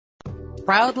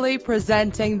Proudly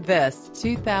presenting this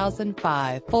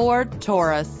 2005 Ford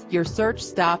Taurus. Your search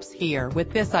stops here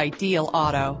with this ideal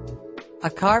auto. A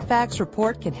Carfax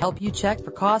report can help you check for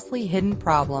costly hidden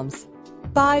problems.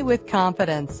 Buy with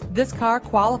confidence. This car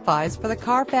qualifies for the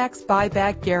Carfax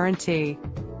buyback guarantee.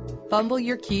 Fumble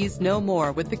your keys no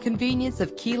more with the convenience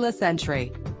of keyless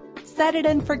entry. Set it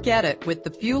and forget it with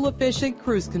the fuel-efficient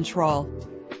cruise control.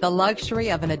 The luxury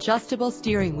of an adjustable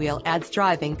steering wheel adds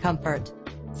driving comfort.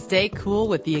 Stay cool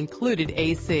with the included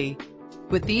AC.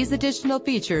 With these additional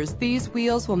features, these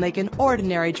wheels will make an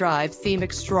ordinary drive seem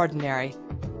extraordinary.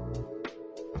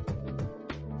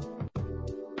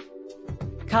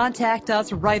 Contact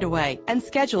us right away and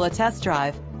schedule a test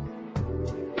drive.